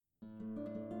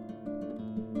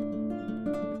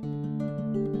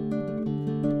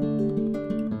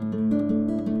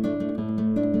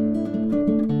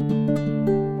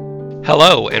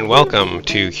Hello and welcome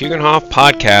to Hugenhof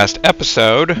Podcast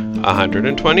episode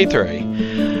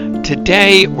 123.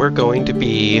 Today we're going to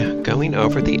be going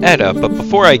over the Edda, but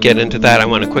before I get into that, I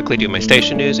want to quickly do my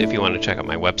station news. If you want to check out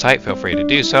my website, feel free to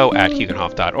do so at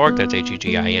hugenhof.org. That's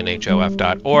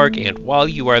huginhof.org. And while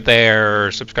you are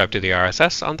there, subscribe to the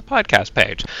RSS on the podcast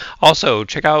page. Also,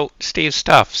 check out Steve's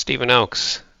stuff, Stephen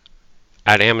Oakes,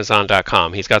 at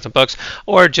Amazon.com. He's got some books,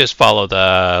 or just follow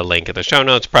the link in the show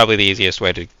notes. Probably the easiest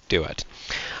way to do it.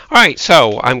 All right,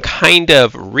 so I'm kind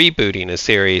of rebooting a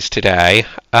series today.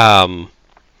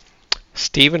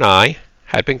 Steve and I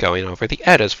had been going over the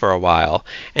Eddas for a while,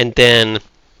 and then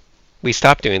we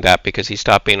stopped doing that because he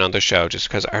stopped being on the show, just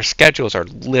because our schedules are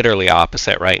literally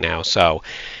opposite right now. So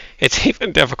it's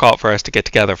even difficult for us to get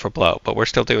together for Bloat, but we're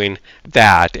still doing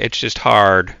that. It's just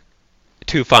hard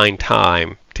to find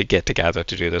time to get together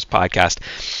to do this podcast.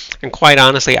 And quite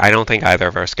honestly, I don't think either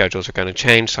of our schedules are going to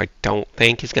change, so I don't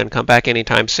think he's going to come back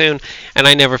anytime soon. And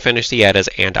I never finished the Eddas,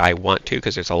 and I want to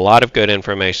because there's a lot of good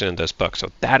information in this book.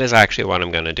 So that is actually what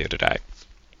I'm going to do today.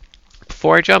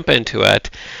 Before I jump into it,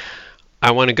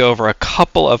 I want to go over a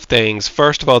couple of things.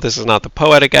 First of all, this is not the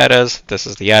Poetic Eddas. This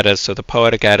is the Eddas. So the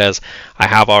Poetic Eddas, I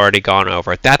have already gone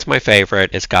over. That's my favorite.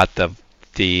 It's got the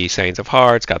Sayings of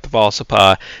Har, it's got the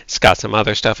Valsapa, it's got some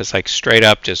other stuff. It's like straight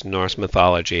up just Norse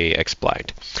mythology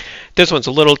explained. This one's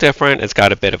a little different. It's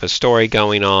got a bit of a story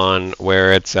going on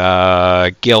where it's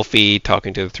Gylfi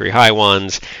talking to the Three High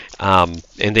Ones, and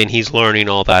then he's learning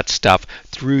all that stuff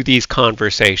through these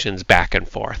conversations back and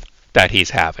forth that he's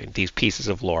having, these pieces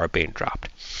of lore being dropped.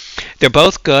 They're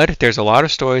both good. There's a lot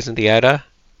of stories in the Edda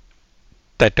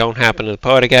that don't happen in the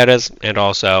Poetic Eddas, and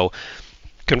also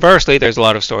conversely, there's a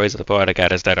lot of stories in the Poetic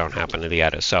Eddas that don't happen in the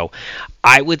Eddas. So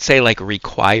I would say like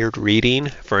required reading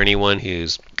for anyone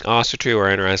who's Asatru or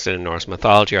interested in Norse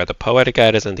mythology are the Poetic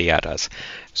Eddas and the Eddas.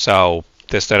 So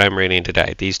this that I'm reading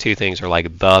today, these two things are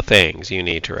like the things you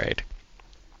need to read.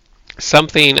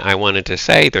 Something I wanted to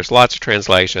say, there's lots of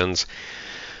translations.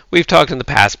 We've talked in the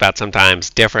past about sometimes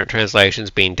different translations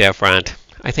being different.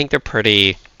 I think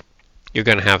they're you're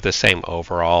going to have the same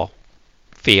overall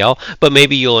feel, but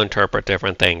maybe you'll interpret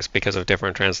different things because of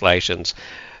different translations.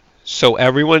 So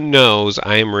everyone knows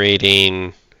I am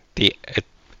reading the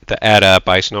Edda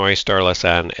by Snorri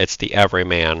Sturluson. It's the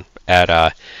Everyman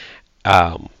Edda,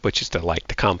 which is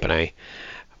the company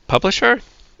publisher,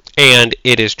 and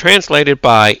it is translated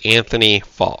by Anthony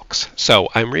Fawkes. So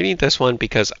I'm reading this one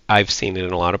because I've seen it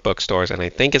in a lot of bookstores, and I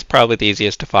think it's probably the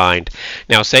easiest to find.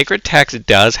 Now, Sacred Text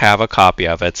does have a copy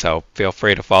of it, so feel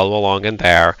free to follow along in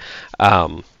there.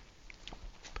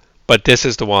 But this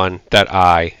is the one that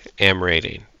I am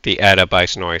reading, the Edda by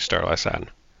Snorri Sturluson,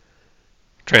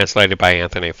 translated by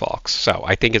Anthony Fawkes. So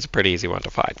I think it's a pretty easy one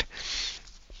to find.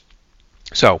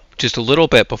 So just a little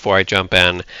bit before I jump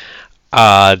in,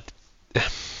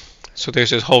 so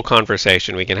there's this whole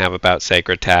conversation we can have about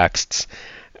sacred texts,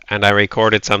 and I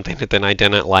recorded something and then I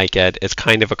didn't like it. It's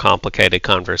kind of a complicated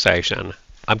conversation.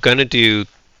 I'm going to do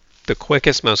the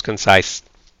quickest, most concise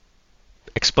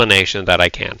explanation that I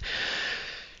can.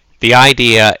 The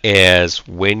idea is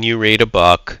when you read a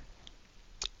book,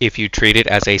 if you treat it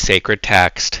as a sacred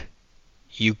text,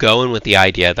 you go in with the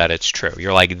idea that it's true.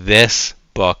 You're like, this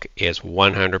book is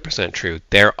 100% true.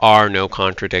 There are no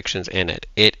contradictions in it.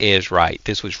 It is right.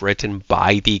 This was written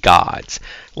by the gods.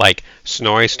 Like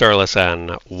Snorri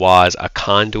Sturluson was a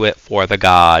conduit for the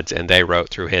gods, and they wrote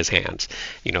through his hands.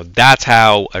 That's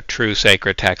how a true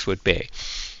sacred text would be.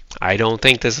 I don't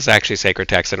think this is actually sacred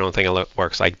text. I don't think it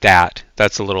works like that.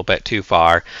 That's a little bit too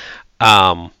far.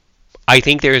 I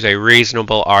think there is a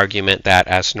reasonable argument that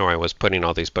as Snorri was putting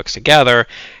all these books together,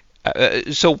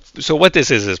 so what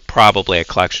this is probably a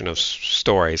collection of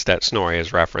stories that Snorri is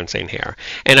referencing here.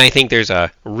 And I think there's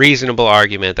a reasonable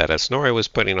argument that as Snorri was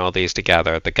putting all these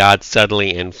together, the gods suddenly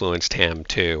influenced him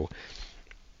to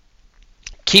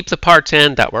keep the parts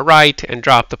in that were right and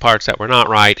drop the parts that were not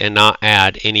right and not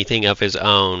add anything of his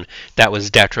own that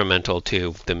was detrimental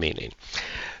to the meaning.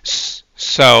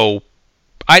 So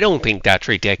I don't think that's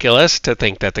ridiculous to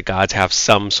think that the gods have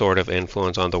some sort of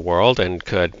influence on the world and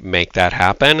could make that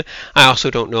happen. I also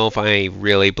don't know if I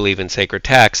really believe in sacred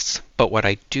texts, but what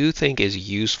I do think is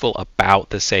useful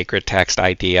about the sacred text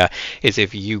idea is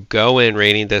if you go in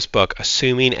reading this book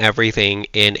assuming everything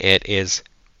in it is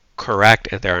correct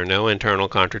and there are no internal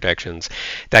contradictions,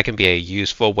 that can be a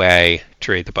useful way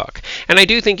to read the book. And I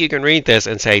do think you can read this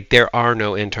and say there are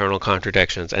no internal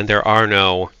contradictions and there are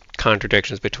no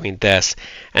contradictions between this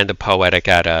and the Poetic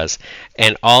Eddas,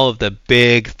 and all of the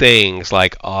big things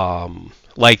like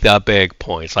the big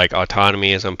points like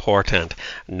autonomy is important,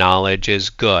 knowledge is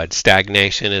good,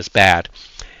 stagnation is bad.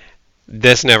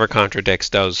 this never contradicts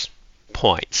those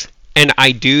points. And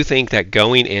I do think that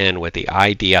going in with the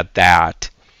idea that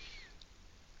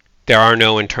there are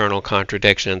no internal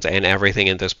contradictions and everything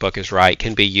in this book is right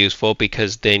can be useful,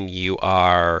 because then you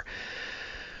are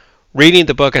reading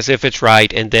the book as if it's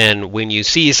right, and then when you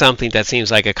see something that seems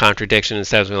like a contradiction,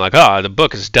 instead of being like, oh, the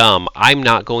book is dumb, I'm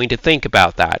not going to think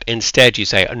about that. Instead, you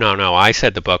say, no, I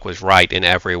said the book was right in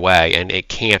every way, and it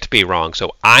can't be wrong.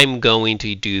 So I'm going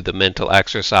to do the mental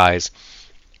exercise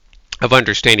of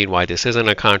understanding why this isn't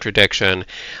a contradiction,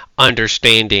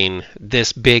 understanding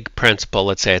this big principle,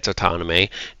 let's say it's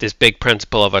autonomy, this big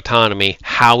principle of autonomy,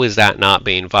 how is that not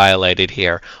being violated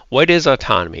here? What is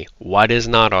autonomy? What is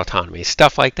not autonomy?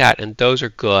 Stuff like that. And those are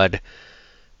good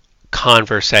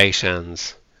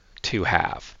conversations to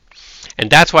have. And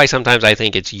that's why sometimes I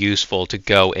think it's useful to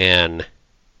go in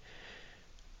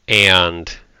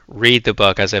and read the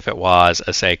book as if it was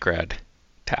a sacred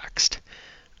text.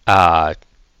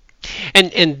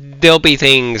 And there'll be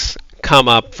things come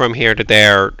up from here to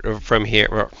there, from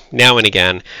here now and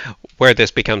again, where this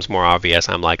becomes more obvious.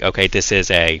 I'm like, okay, this is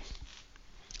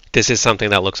something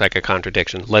that looks like a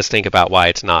contradiction. Let's think about why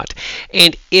it's not.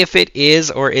 And if it is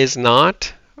or is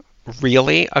not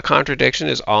really a contradiction,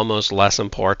 is almost less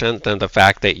important than the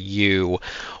fact that you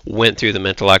went through the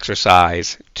mental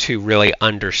exercise to really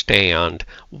understand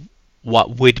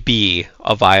what would be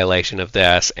a violation of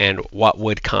this and what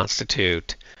would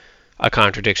constitute a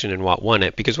contradiction and what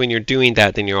wouldn't. Because when you're doing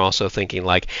that, then you're also thinking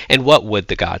like, and what would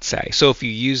the God say? So if you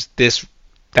use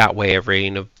that way of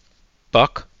reading a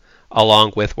book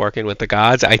along with working with the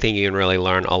gods, I think you can really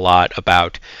learn a lot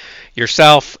about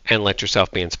yourself and let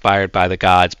yourself be inspired by the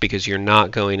gods, because you're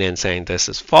not going in saying this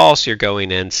is false, you're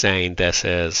going in saying this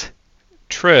is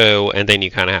true, and then you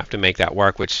kind of have to make that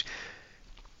work, which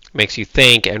makes you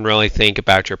think and really think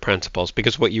about your principles,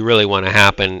 because what you really want to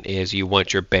happen is you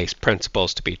want your base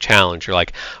principles to be challenged. You're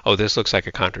like, oh, this looks like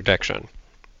a contradiction.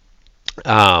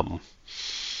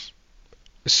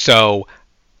 So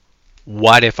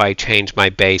what if I change my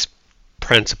base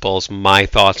principles, my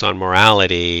thoughts on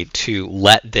morality, to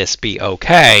let this be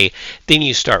okay? Then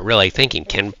you start really thinking,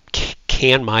 can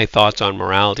my thoughts on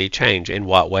morality change? In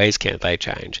what ways can't they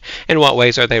change? In what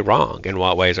ways are they wrong? In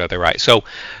what ways are they right? So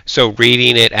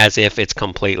reading it as if it's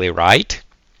completely right,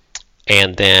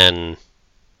 and then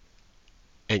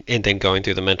going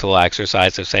through the mental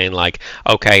exercise of saying like,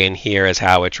 okay, and here is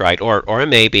how it's right, or it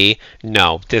may be,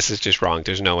 no, this is just wrong.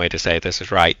 There's no way to say this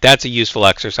is right. That's a useful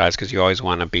exercise, because you always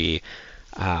want to be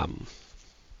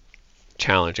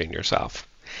challenging yourself.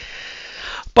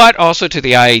 But also to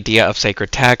the idea of sacred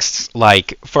texts,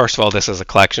 like, first of all, this is a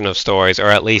collection of stories, or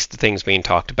at least the things being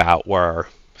talked about were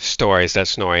stories that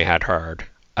Snorri had heard.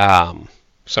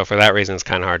 So for that reason, it's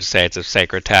kind of hard to say it's a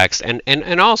sacred text.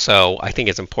 And also, I think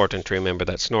it's important to remember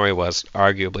that Snorri was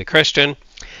arguably Christian.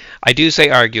 I do say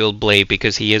arguably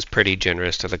because he is pretty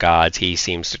generous to the gods. He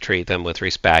seems to treat them with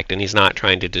respect, and he's not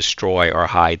trying to destroy or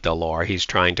hide the lore. He's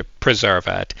trying to preserve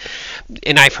it.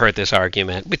 And I've heard this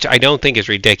argument, which I don't think is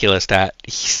ridiculous, that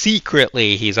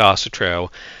secretly he's also true,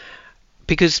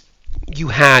 because you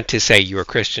had to say you were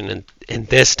Christian in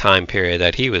this time period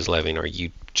that he was living, or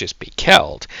you'd just be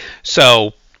killed.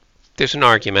 So there's an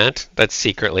argument that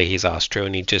secretly he's also true,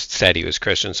 and he just said he was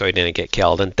Christian so he didn't get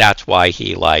killed, and that's why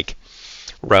he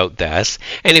wrote this.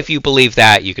 And if you believe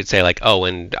that, you could say like, oh,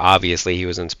 and obviously he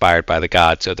was inspired by the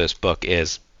gods, so this book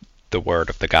is the word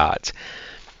of the gods.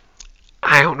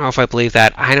 I don't know if I believe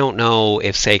that. I don't know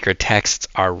if sacred texts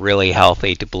are really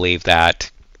healthy to believe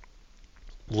that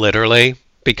literally,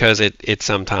 because it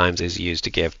sometimes is used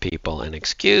to give people an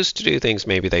excuse to do things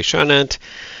maybe they shouldn't.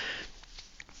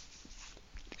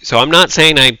 So I'm not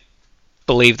saying I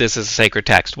believe this is a sacred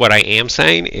text. What I am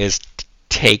saying is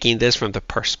taking this from the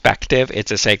perspective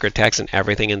it's a sacred text and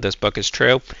everything in this book is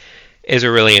true is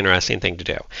a really interesting thing to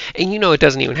do. And it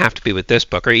doesn't even have to be with this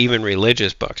book or even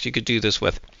religious books. You could do this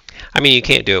with, you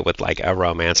can't do it with like a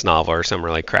romance novel or some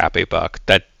really crappy book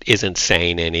that isn't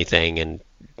saying anything and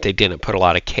they didn't put a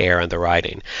lot of care in the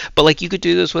writing. But like you could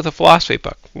do this with a philosophy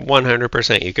book.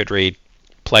 100% you could read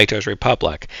Plato's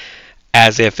Republic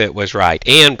as if it was right.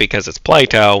 And because it's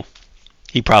Plato,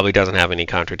 he probably doesn't have any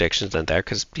contradictions in there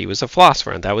because he was a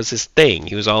philosopher and that was his thing.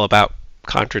 He was all about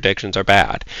contradictions are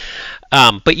bad.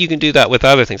 But you can do that with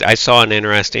other things. I saw an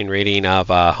interesting reading of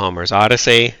Homer's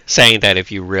Odyssey saying that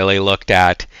if you really looked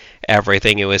at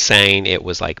everything it was saying, it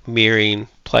was like mirroring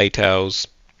Plato's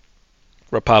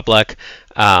Republic.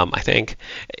 I think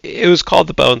it was called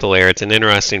The Bow and the Lyre. It's an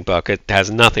interesting book. It has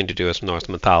nothing to do with Norse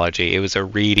mythology. It was a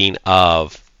reading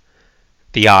of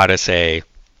the Odyssey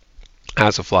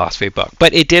as a philosophy book.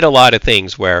 But it did a lot of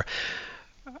things where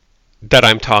that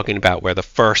I'm talking about where the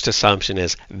first assumption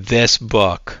is this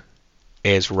book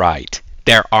is right.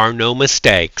 There are no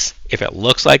mistakes. If it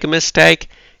looks like a mistake,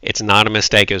 it's not a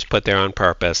mistake. It was put there on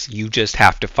purpose. You just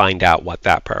have to find out what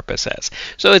that purpose is.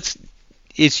 So it's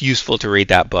useful to read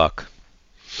that book.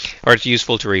 Or it's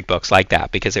useful to read books like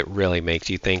that because it really makes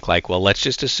you think like, well, let's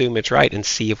just assume it's right and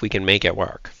see if we can make it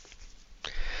work.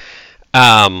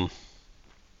 Anyway,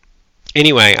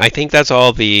 I think that's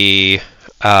all the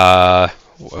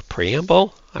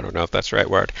preamble. I don't know if that's the right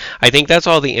word. I think that's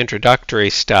all the introductory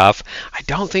stuff. I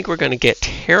don't think we're going to get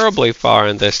terribly far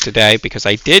in this today because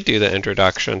I did do the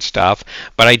introduction stuff,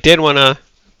 but I did want to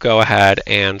go ahead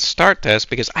and start this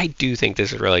because I do think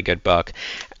this is a really good book.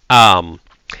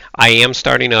 I am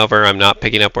starting over. I'm not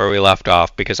picking up where we left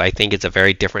off because I think it's a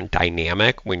very different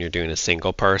dynamic when you're doing a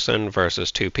single person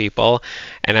versus two people.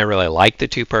 And I really like the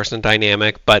two-person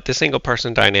dynamic, but the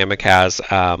single-person dynamic has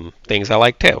things I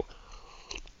like too.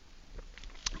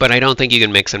 But I don't think you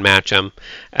can mix and match them.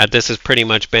 This has pretty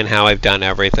much been how I've done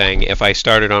everything. If I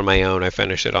start it on my own, I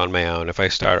finish it on my own. If I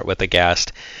start it with a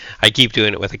guest, I keep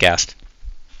doing it with a guest.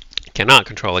 I cannot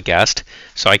control a guest,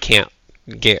 so I can't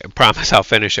promise I'll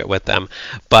finish it with them.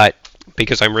 But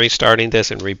because I'm restarting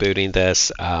this and rebooting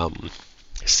this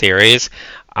series,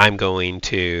 I'm going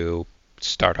to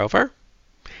start over.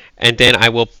 And then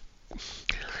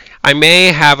I may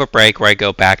have a break where I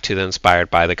go back to the Inspired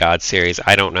by the Gods series.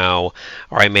 I don't know.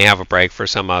 Or I may have a break for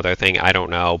some other thing. I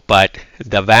don't know. But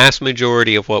the vast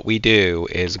majority of what we do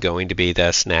is going to be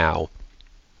this now.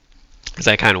 Because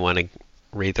I kind of want to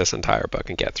read this entire book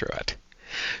and get through it.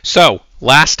 So,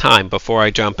 last time, before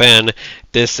I jump in,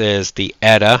 this is the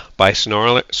Edda by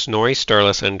Snorri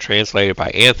Sturluson, translated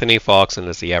by Anthony Falks, and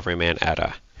is the Everyman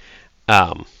Edda.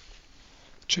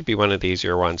 Should be one of the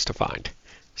easier ones to find.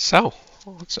 So,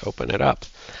 let's open it up.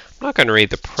 I'm not going to read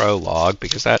the prologue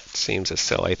because that seems a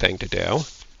silly thing to do.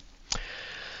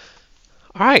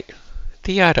 Alright,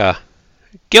 the Edda.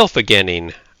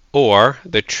 Gylfaginning, or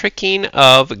The Tricking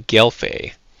of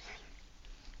Gylfi.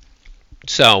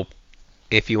 So,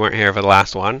 if you weren't here for the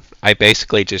last one, I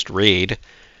basically just read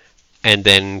and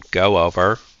then go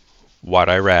over what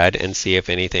I read and see if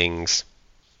anything's,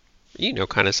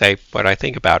 kind of say what I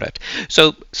think about it.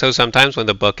 So sometimes when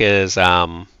the book is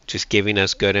just giving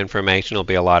us good information, it'll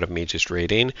be a lot of me just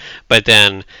reading. But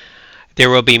then there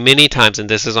will be many times, and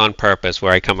this is on purpose,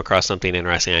 where I come across something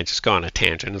interesting and I just go on a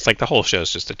tangent. It's like the whole show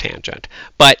is just a tangent.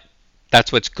 But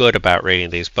that's what's good about reading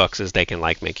these books is they can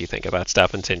make you think about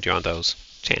stuff and send you on those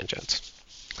tangents.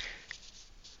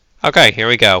 Okay, here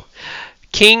we go.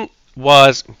 King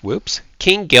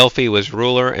Gylfi was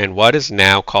ruler in what is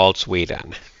now called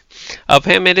Sweden. Of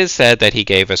him it is said that he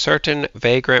gave a certain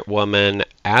vagrant woman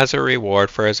as a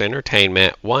reward for his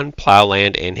entertainment one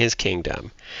plowland in his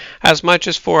kingdom, as much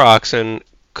as 4 oxen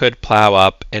could plow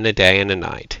up in a day and a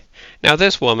night. Now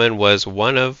this woman was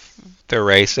one of the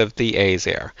race of the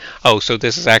Aesir. Oh, so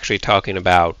this is actually talking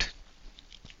about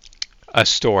a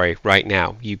story right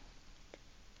now.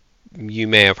 You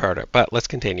may have heard it, but let's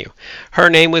continue. Her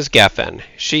name was Gefn.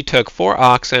 She took 4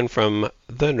 oxen from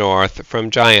the north,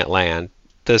 from Giant Land,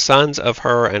 the sons of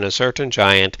her and a certain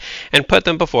giant, and put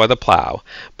them before the plow.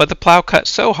 But the plow cut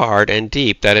so hard and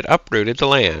deep that it uprooted the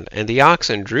land, and the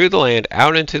oxen drew the land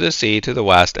out into the sea to the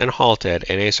west and halted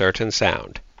in a certain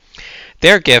sound.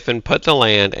 There Gefn put the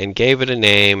land and gave it a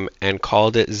name and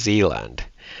called it Zealand.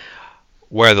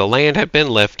 Where the land had been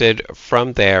lifted,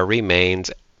 from there remained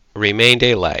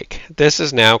a lake. This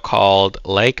is now called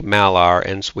Lake Malar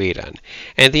in Sweden,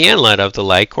 and the inlet of the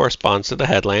lake corresponds to the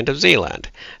headland of Zealand.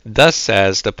 Thus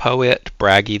says the poet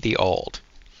Bragi the Old.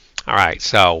 Alright,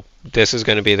 so this is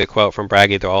going to be the quote from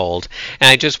Bragi the Old, and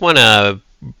I just want to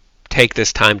take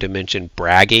this time to mention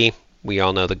Bragi. We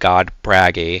all know the god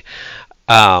Bragi.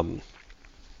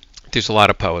 There's a lot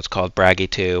of poets called Bragi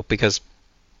too, because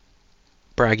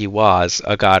Bragi was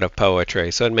a god of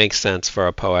poetry, so it makes sense for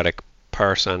a poetic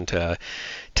person to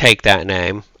take that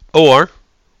name. Or,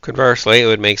 conversely, it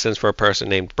would make sense for a person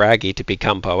named Bragi to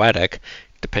become poetic,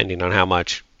 depending on how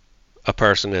much a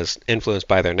person is influenced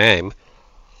by their name.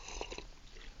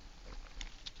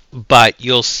 But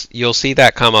you'll see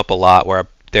that come up a lot where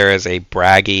there is a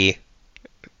Bragi,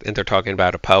 and they're talking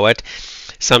about a poet.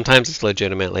 Sometimes it's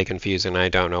legitimately confusing, and I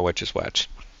don't know which is which.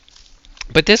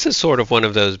 But this is sort of one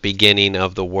of those beginning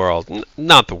of the world,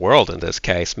 not the world in this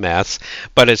case, myths,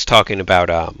 but it's talking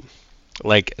about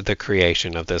the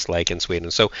creation of this lake in Sweden.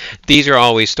 So these are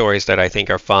always stories that I think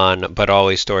are fun, but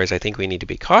always stories I think we need to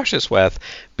be cautious with,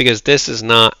 because this is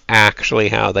not actually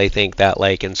how they think that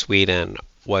lake in Sweden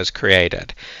was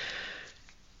created.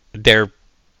 They're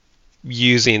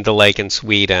using the lake in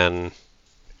Sweden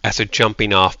as a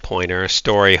jumping off point or a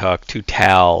story hook to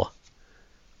tell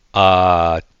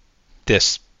uh,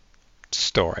 this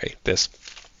story, this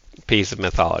piece of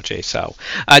mythology. So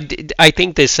I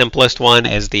think the simplest one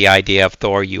is the idea of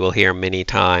Thor. You will hear many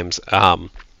times,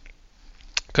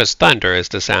 because thunder is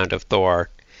the sound of Thor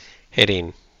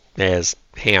hitting his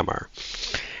hammer.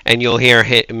 And you'll hear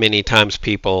many times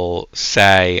people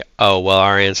say, oh, well,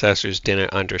 our ancestors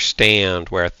didn't understand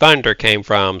where thunder came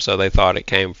from, so they thought it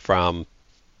came from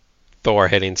Thor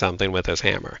hitting something with his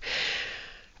hammer.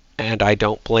 And I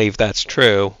don't believe that's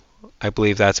true. I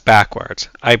believe that's backwards.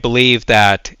 I believe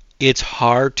that it's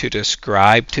hard to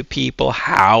describe to people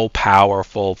how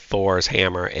powerful Thor's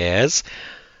hammer is,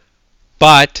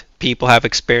 but people have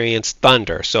experienced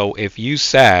thunder. So if you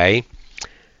say,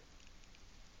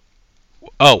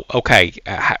 oh, okay,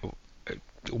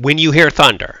 when you hear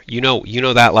thunder, you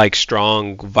know that like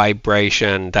strong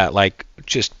vibration, that like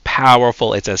just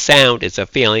powerful. It's a sound, it's a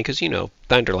feeling, because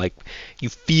thunder, like you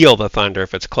feel the thunder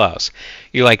if it's close.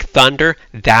 You're like, thunder,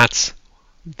 that's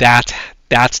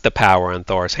the power in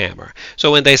Thor's hammer.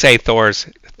 So when they say Thor's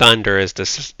thunder is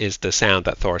the sound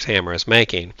that Thor's hammer is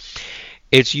making,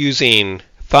 it's using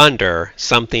thunder,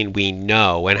 something we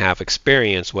know and have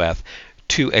experience with,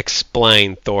 to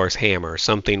explain Thor's hammer,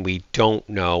 something we don't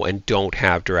know and don't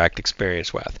have direct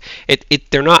experience with.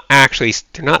 They're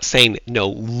not saying no,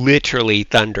 literally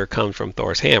thunder comes from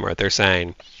Thor's hammer. They're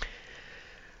saying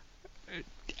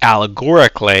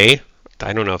allegorically,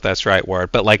 I don't know if that's the right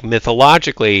word, but like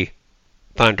mythologically,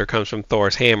 thunder comes from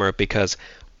Thor's hammer because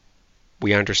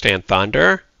we understand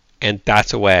thunder, and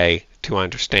that's a way to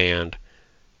understand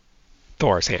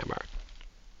Thor's hammer.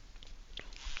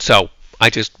 So I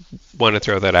just want to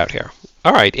throw that out here.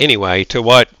 All right, anyway, to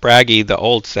what Bragi the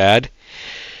Old said,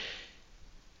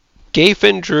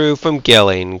 Geirfinn drew from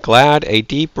Gilling glad a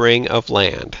deep ring of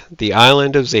land, the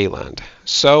island of Zealand,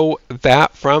 so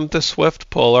that from the swift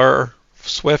pullers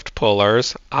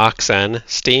oxen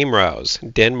steam rose,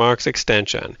 Denmark's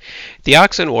extension. The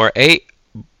oxen wore eight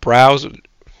brow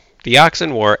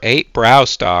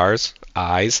stars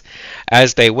eyes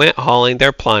as they went hauling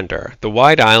their plunder, the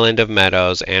wide island of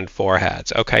meadows and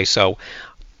foreheads. Okay, so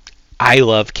I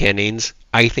love kennings.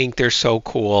 I think they're so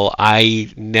cool.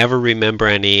 I never remember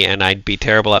any, and I'd be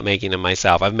terrible at making them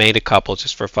myself. I've made a couple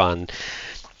just for fun.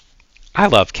 I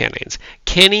love kennings.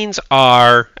 Kennings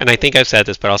are, and I think I've said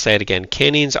this, but I'll say it again,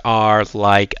 kennings are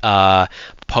like a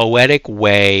poetic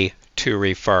way to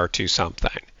refer to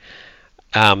something.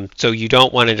 So you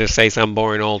don't want to just say some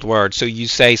boring old word. So you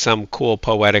say some cool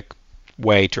poetic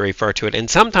way to refer to it. And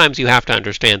sometimes you have to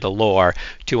understand the lore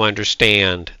to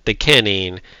understand the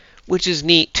kenning, which is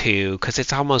neat too, because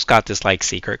it's almost got this like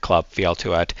secret club feel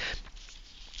to it.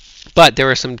 But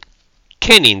there are some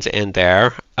kennings in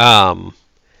there.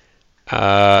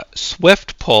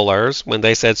 Swift pullers, when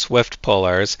they said swift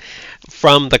pullers,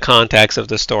 from the context of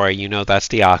the story, that's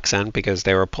the oxen because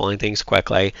they were pulling things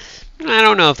quickly. I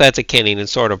don't know if that's a kenning,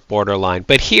 it's sort of borderline,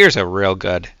 but here's a real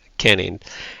good kenning.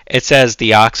 It says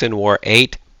the oxen wore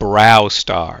 8 brow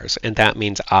stars, and that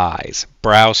means eyes.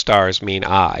 Brow stars mean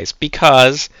eyes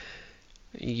because,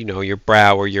 your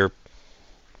brow or your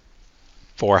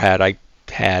forehead,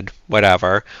 head,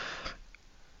 whatever.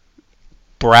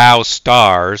 Brow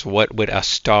stars, what would a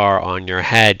star on your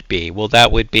head be? Well,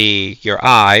 that would be your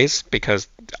eyes because,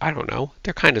 I don't know,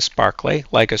 they're kind of sparkly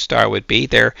like a star would be.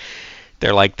 They're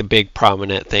like the big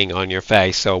prominent thing on your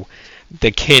face. So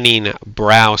the kenning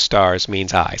brow stars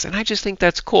means eyes. And I just think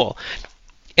that's cool.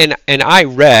 And I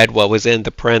read what was in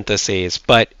the parentheses,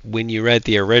 but when you read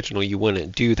the original, you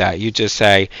wouldn't do that. You just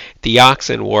say, the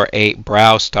oxen wore 8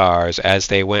 brow stars as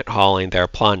they went hauling their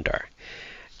plunder.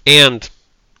 And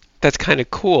that's kind of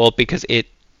cool because it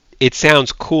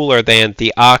sounds cooler than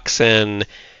the oxen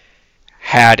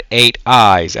had 8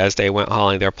 eyes as they went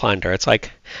hauling their plunder. It's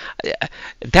like,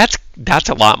 that's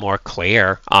a lot more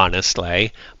clear,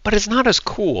 honestly, but it's not as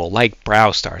cool like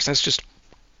brow stars. That's just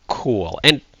cool.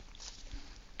 And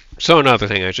so another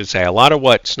thing I should say, a lot of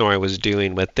what Snorri was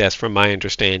doing with this, from my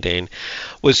understanding,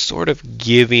 was sort of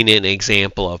giving an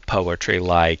example of poetry,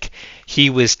 like he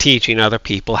was teaching other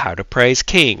people how to praise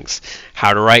kings,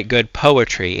 how to write good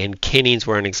poetry, and kennings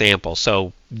were an example.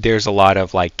 So there's a lot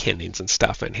of like kennings and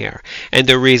stuff in here. And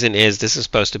the reason is this is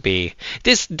supposed to be,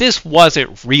 this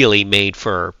wasn't really made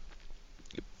for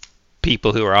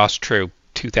people who are Austrian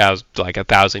 2000, like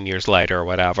 1,000 years later or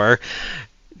whatever.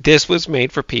 This was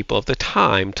made for people of the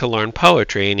time to learn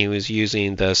poetry, and he was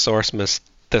using the source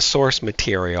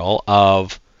material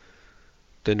of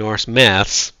the Norse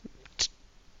myths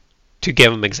to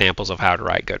give them examples of how to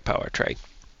write good poetry.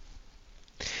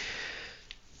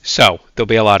 So there'll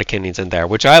be a lot of Kinnings in there,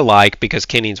 which I like because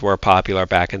Kinnings were popular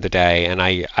back in the day, and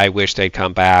I wish they'd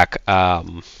come back.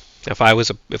 If I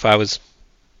was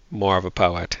more of a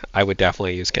poet, I would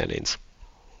definitely use Kinnings.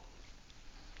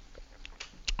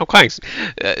 Okay,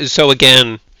 so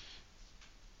again,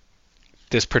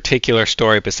 this particular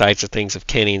story, besides the things of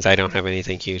Kinnings, I don't have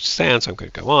anything huge to say on, so I'm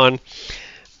going to go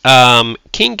on.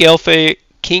 King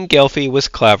Gylfi was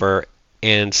clever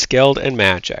and skilled in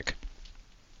magic.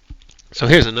 So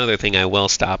here's another thing I will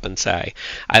stop and say.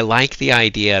 I like the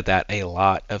idea that a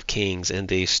lot of kings in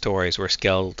these stories were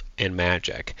skilled in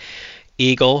magic.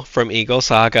 Eagle from Eagle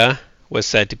Saga was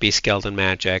said to be skilled in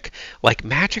magic. Like,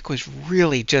 magic was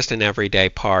really just an everyday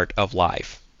part of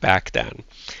life back then.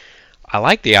 I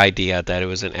like the idea that it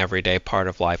was an everyday part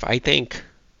of life. I think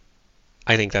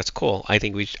that's cool.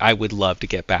 I would love to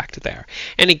get back to there.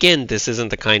 And again, this isn't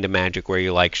the kind of magic where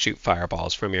you like shoot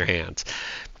fireballs from your hands.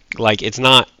 Like, it's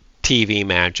not TV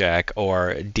magic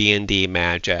or D&D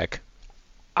magic.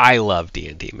 I love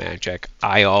D&D magic.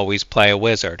 I always play a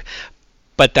wizard.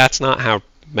 But that's not how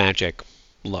magic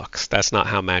looks. That's not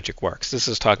how magic works. This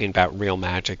is talking about real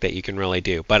magic that you can really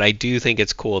do. But I do think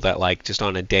it's cool that, like, just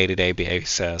on a day-to-day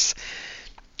basis,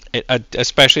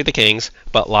 especially the kings,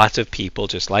 but lots of people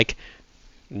just like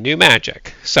new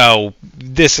magic. So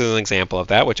this is an example of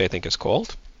that, which I think is cool.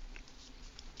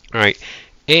 All right.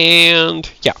 And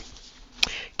yeah.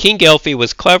 King Gylfi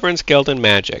was clever and skilled in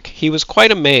magic. He was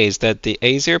quite amazed that the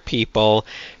Aesir people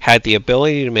had the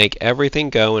ability to make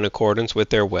everything go in accordance with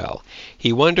their will.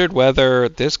 He wondered whether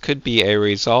this could be a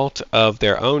result of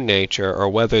their own nature or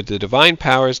whether the divine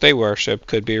powers they worshipped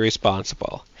could be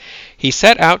responsible. He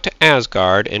set out to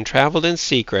Asgard and traveled in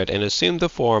secret and assumed the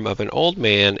form of an old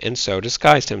man and so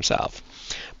disguised himself.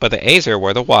 But the Aesir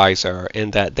were the wiser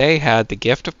in that they had the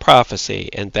gift of prophecy,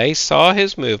 and they saw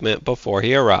his movement before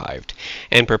he arrived,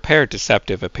 and prepared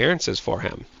deceptive appearances for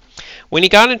him. When he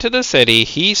got into the city,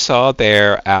 he saw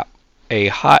there a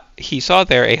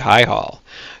high hall,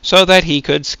 so that he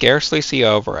could scarcely see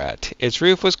over it. Its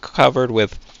roof was covered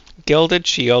with gilded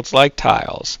shields like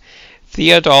tiles.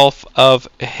 Theodulf of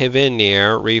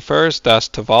Hivinir refers thus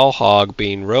to Valhall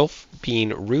being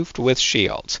roofed with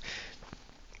shields.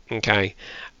 Okay.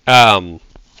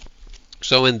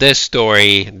 So in this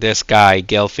story, this guy,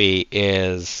 Gylfi,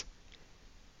 is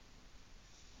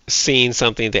seeing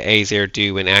something the Aesir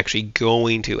do and actually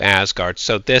going to Asgard.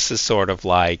 So this is sort of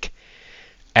like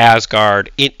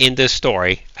Asgard. In this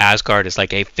story, Asgard is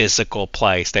like a physical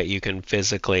place that you can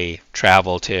physically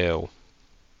travel to.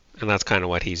 And that's kind of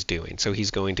what he's doing. So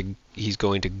he's going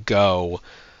to go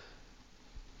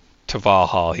to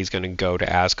Valhall. He's going to go to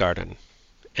Asgard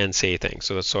and see things.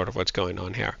 So that's sort of what's going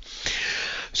on here.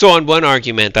 So on one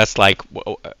argument, that's like,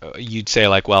 you'd say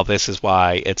like, well, this is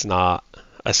why it's not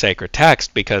a sacred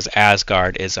text, because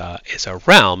Asgard is a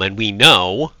realm, and we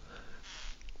know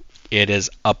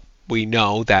we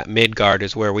know that Midgard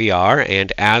is where we are,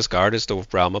 and Asgard is the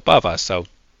realm above us. So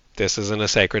this isn't a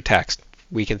sacred text.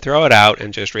 We can throw it out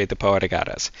and just read the Poetic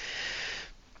Eddas.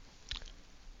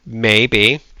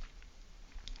 Maybe.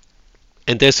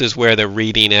 And this is where the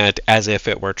reading it as if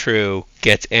it were true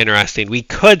gets interesting. We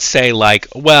could say, like,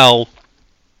 well,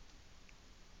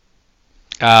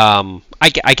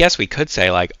 I guess we could say,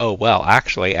 like, oh, well,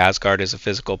 actually, Asgard is a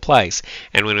physical place.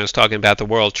 And when I was talking about the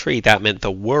world tree, that meant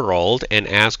the world, and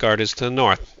Asgard is to the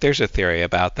north. There's a theory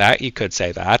about that. You could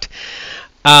say that.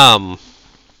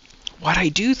 What I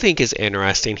do think is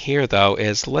interesting here, though,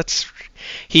 is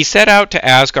he set out to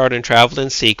Asgard and traveled in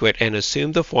secret and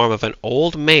assumed the form of an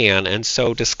old man and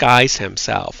so disguised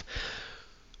himself.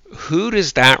 Who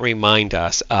does that remind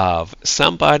us of?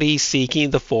 Somebody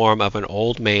seeking the form of an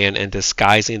old man and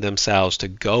disguising themselves to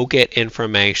go get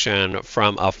information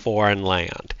from a foreign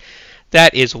land.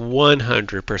 That is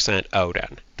 100%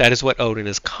 Odin. That is what Odin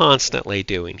is constantly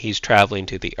doing. He's traveling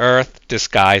to the Earth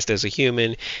disguised as a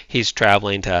human. He's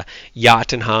traveling to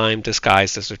Jotunheim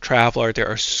disguised as a traveler. There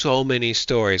are so many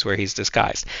stories where he's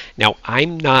disguised. Now,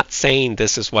 I'm not saying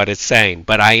this is what it's saying,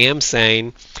 but I am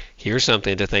saying here's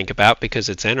something to think about because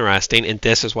it's interesting, and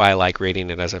this is why I like reading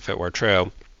it as if it were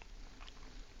true.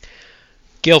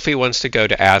 Gylfi wants to go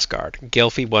to Asgard.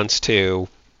 Gylfi wants to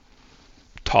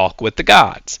talk with the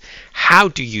gods. How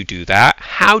do you do that?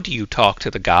 How do you talk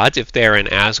to the gods if they're in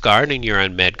Asgard and you're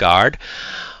in Midgard?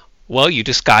 Well, you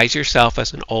disguise yourself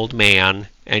as an old man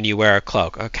and you wear a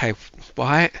cloak. Okay,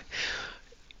 what?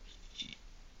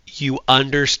 You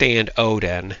understand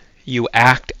Odin. You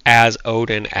act as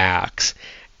Odin acts,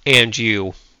 and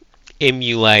you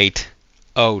emulate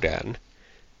Odin.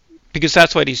 because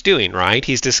that's what he's doing, right?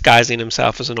 He's disguising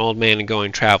himself as an old man and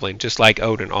going traveling, just like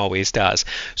Odin always does.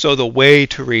 So the way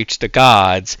to reach the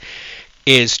gods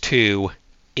is to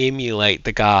emulate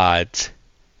the gods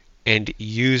and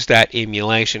use that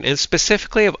emulation, and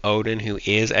specifically of Odin, who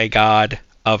is a god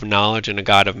of knowledge and a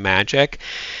god of magic.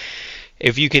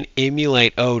 If you can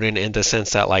emulate Odin in the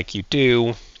sense that, like, you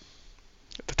do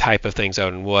the type of things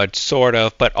Odin would, sort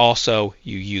of, but also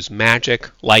you use magic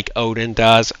like Odin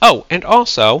does. Oh, and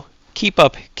also keep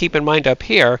in mind up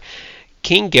here,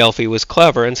 King Gylfi was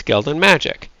clever and skilled in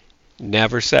magic.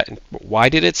 Never said. Why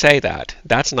did it say that?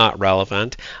 That's not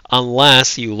relevant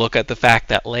unless you look at the fact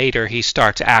that later he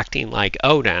starts acting like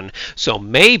Odin. So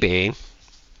maybe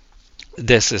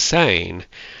this is saying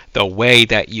the way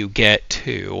that you get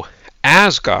to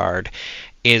Asgard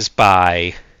is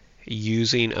by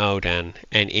using Odin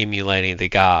and emulating the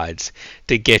gods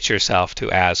to get yourself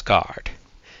to Asgard.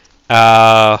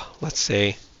 Let's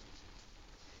see.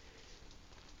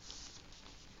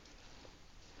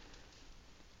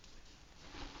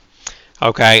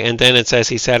 Okay, and then it says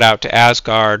he set out to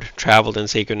Asgard, traveled in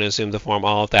secret and assumed the form,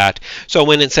 all of that. So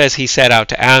when it says he set out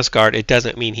to Asgard, it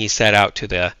doesn't mean he set out to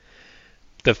the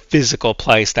physical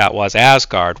place that was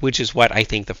Asgard, which is what I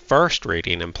think the first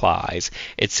reading implies.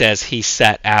 It says he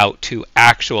set out to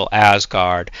actual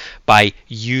Asgard by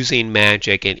using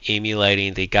magic and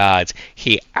emulating the gods.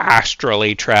 He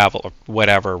astrally traveled,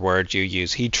 whatever word you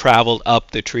use. He traveled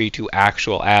up the tree to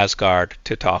actual Asgard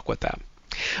to talk with them.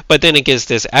 But then it gives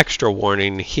this extra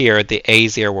warning here: the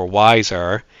Aesir were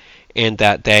wiser, in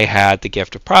that they had the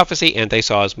gift of prophecy and they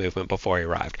saw his movement before he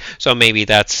arrived. So maybe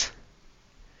that's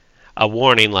a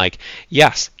warning, like,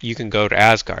 yes, you can go to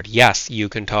Asgard. Yes, you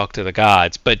can talk to the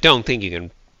gods, but don't think you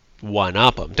can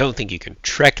one-up them. Don't think you can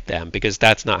trick them, because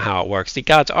that's not how it works. The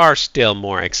gods are still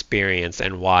more experienced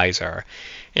and wiser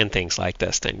and things like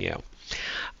this than you.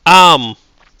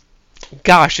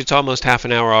 Gosh, it's almost half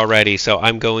an hour already, so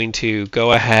I'm going to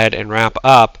go ahead and wrap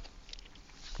up.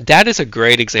 That is a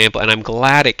great example, and I'm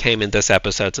glad it came in this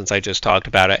episode since I just talked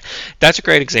about it. That's a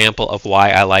great example of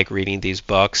why I like reading these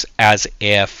books as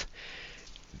if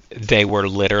they were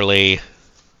literally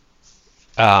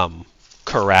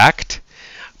correct,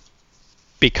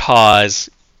 because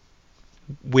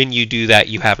when you do that,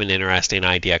 you have an interesting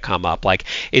idea come up. Like,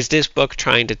 is this book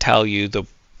trying to tell you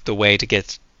the way to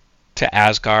get to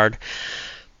Asgard?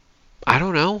 I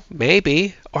don't know,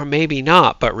 maybe, or maybe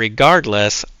not, but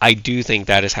regardless, I do think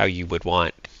that is how you would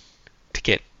want to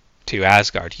get to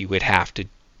Asgard. You would have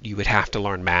to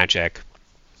learn magic,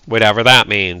 whatever that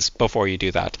means, before you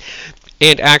do that.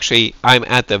 And actually, I'm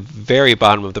at the very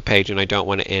bottom of the page, and I don't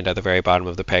want to end at the very bottom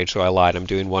of the page, so I lied. I'm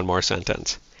doing one more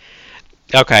sentence.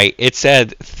 Okay, it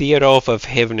said, Theodulf of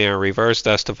Hivnir reversed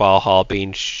us to Valhall,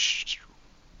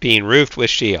 being roofed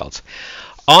with shields.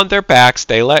 On their backs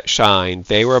they let shine,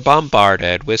 they were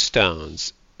bombarded with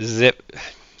stones.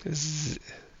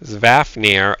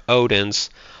 Svafnir, Odin's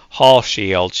hall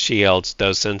shields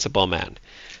those sensible men.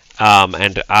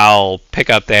 And I'll pick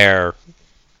up there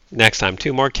next time.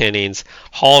 2 more kennings.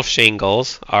 Hall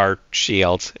shingles are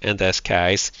shields in this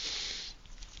case.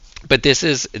 But this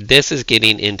is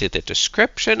getting into the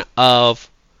description of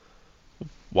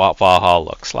what Valhalla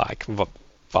looks like.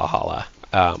 Valhalla.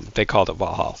 They called it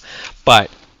Valhalla. But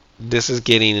this is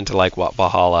getting into like what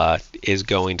Valhalla is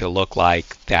going to look like,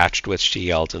 thatched with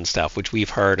shields and stuff, which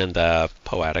we've heard in the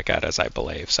Poetic Eddas, I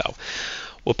believe. So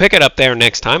we'll pick it up there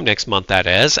next month that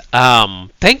is.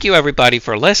 Thank you everybody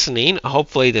for listening.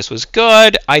 Hopefully this was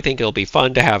good. I think it'll be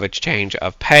fun to have a change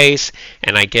of pace,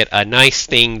 and I get a nice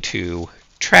thing to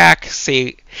track.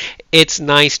 See, it's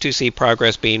nice to see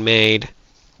progress being made.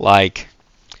 Like,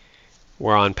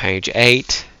 we're on page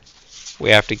 8.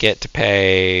 We have to get to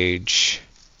page...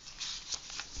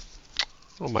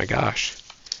 Oh my gosh.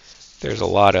 There's a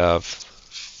lot of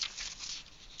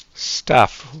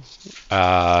stuff.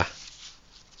 I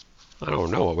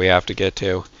don't know what we have to get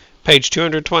to. Page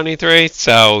 223.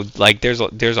 So, like, there's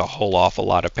a whole awful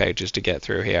lot of pages to get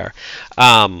through here.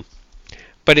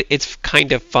 But it's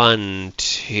kind of fun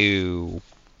to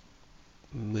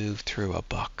move through a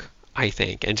book, I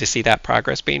think, and to see that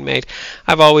progress being made.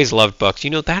 I've always loved books. You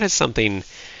know, that is something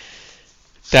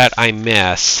that I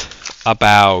miss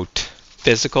about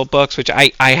physical books, which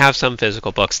I have some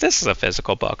physical books. This is a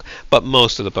physical book, but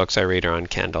most of the books I read are on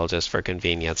Kindle just for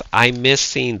convenience. I miss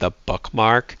seeing the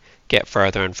bookmark get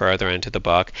further and further into the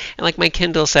book. And like my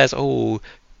Kindle says,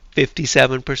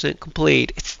 57%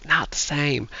 complete. It's not the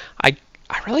same. I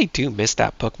really do miss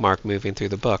that bookmark moving through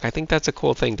the book. I think that's a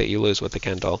cool thing that you lose with the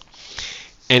Kindle.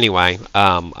 Anyway,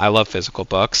 I love physical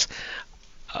books.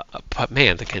 But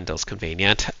man, the Kindle's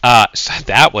convenient. So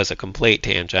that was a complete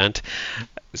tangent.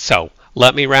 So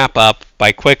let me wrap up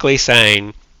by quickly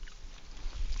saying,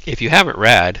 if you haven't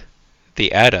read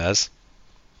the Eddas,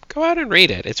 go out and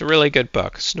read it. It's a really good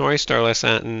book. Snorri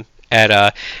Sturluson,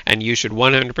 Edda, and you should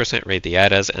 100% read the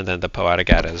Eddas and then the Poetic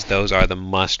Eddas. Those are the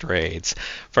must-reads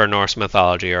for Norse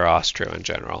mythology or Ostro in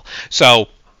general. So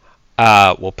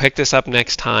we'll pick this up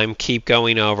next time. Keep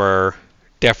going over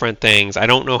different things. I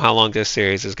don't know how long this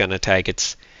series is going to take.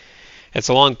 It's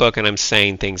a long book, and I'm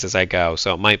saying things as I go,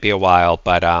 so it might be a while.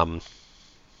 But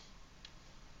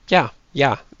yeah.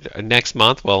 Next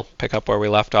month we'll pick up where we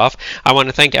left off. I want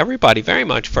to thank everybody very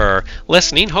much for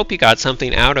listening. Hope you got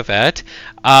something out of it.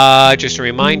 Just a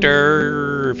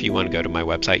reminder, if you want to go to my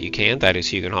website, you can. That is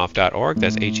huginhof.org.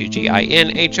 That's huginhof.org.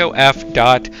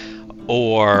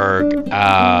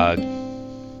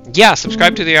 Yeah,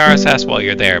 subscribe to the RSS while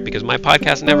you're there, because my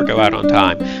podcasts never go out on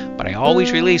time, but I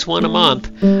always release one a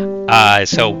month.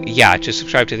 So yeah, just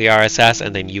subscribe to the RSS,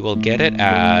 and then you will get it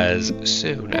as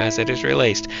soon as it is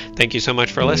released. Thank you so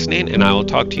much for listening, and I will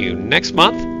talk to you next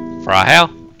month. Fra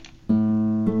Hel.